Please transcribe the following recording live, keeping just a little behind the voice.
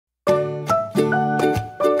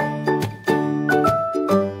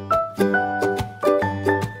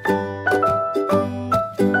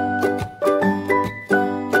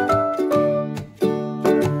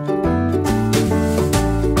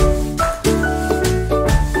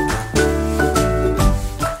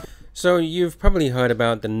So you've probably heard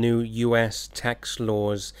about the new US tax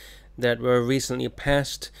laws that were recently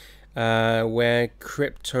passed, where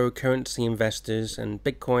cryptocurrency investors and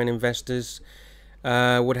Bitcoin investors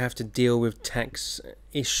would have to deal with tax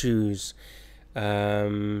issues.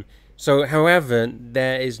 However,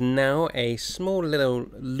 there is now a small little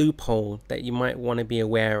loophole that you might want to be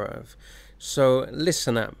aware of. So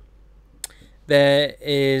listen up. There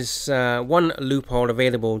is one loophole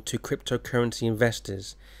available to cryptocurrency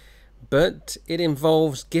investors, but it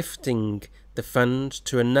involves gifting the funds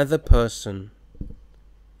to another person.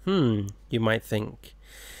 You might think.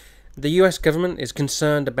 The US government is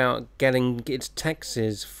concerned about getting its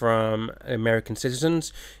taxes from American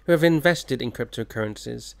citizens who have invested in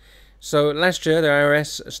cryptocurrencies. So last year, the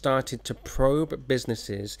IRS started to probe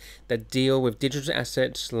businesses that deal with digital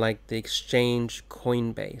assets like the exchange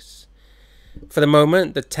Coinbase. For the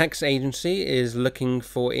moment, the tax agency is looking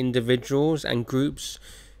for individuals and groups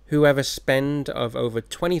who have a spend of over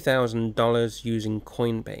 $20,000 using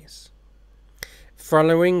Coinbase.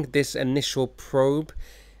 Following this initial probe,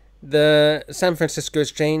 the San Francisco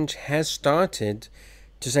Exchange has started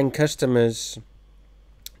to send customers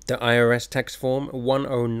the IRS tax form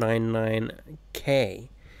 1099K.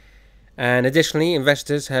 And additionally,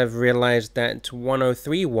 investors have realized that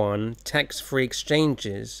 1031 tax-free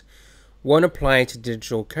exchanges won't apply to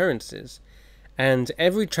digital currencies, and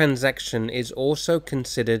every transaction is also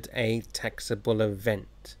considered a taxable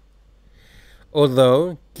event.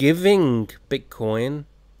 Although giving Bitcoin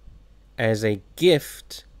as a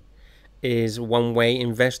gift is one way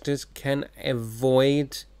investors can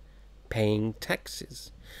avoid paying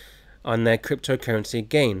taxes on their cryptocurrency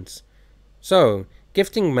gains. So,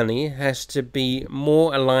 gifting money has to be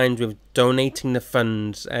more aligned with donating the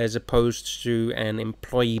funds as opposed to an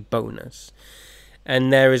employee bonus.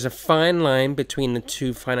 And there is a fine line between the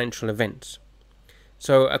two financial events.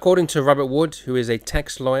 So, according to Robert Wood, who is a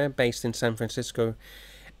tax lawyer based in San Francisco,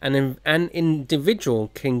 an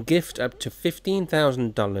individual can gift up to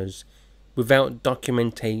 $15,000 without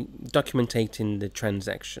documenting the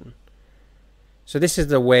transaction. So this is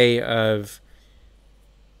the way of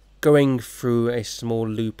going through a small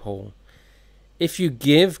loophole. If you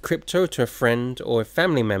give crypto to a friend or a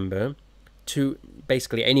family member, to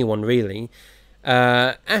basically anyone really,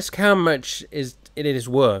 ask how much it is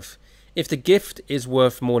worth. If the gift is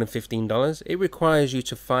worth more than $15, it requires you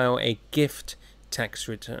to file a gift tax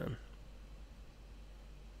return.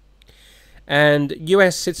 And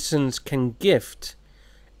US citizens can gift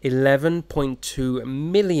 $11.2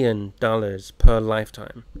 million per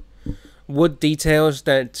lifetime. Wood details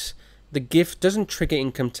that the gift doesn't trigger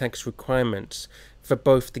income tax requirements for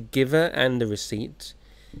both the giver and the receipt.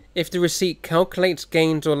 If the receipt calculates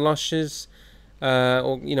gains or losses,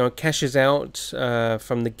 or cashes out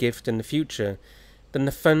from the gift in the future, then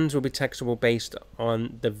the funds will be taxable based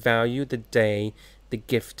on the value the day the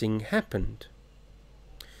gifting happened.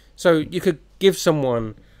 So you could give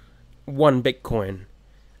someone one Bitcoin,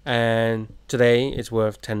 and today it's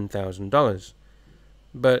worth $10,000.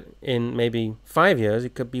 But in maybe 5 years,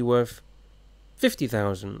 it could be worth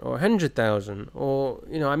 $50,000 or $100,000 or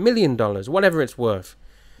 $1 million, whatever it's worth.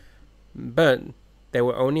 But they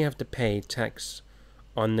will only have to pay tax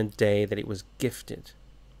on the day that it was gifted.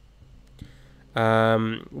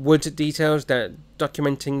 Wood details that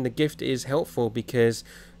documenting the gift is helpful because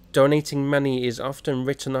donating money is often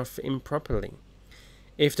written off improperly.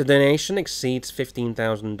 If the donation exceeds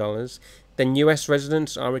 $15,000, then US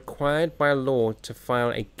residents are required by law to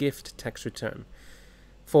file a gift tax return.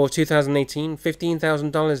 For 2018,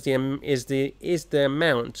 $15,000 is the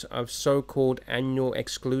amount of so-called annual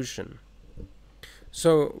exclusion.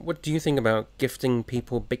 So, what do you think about gifting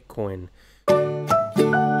people Bitcoin?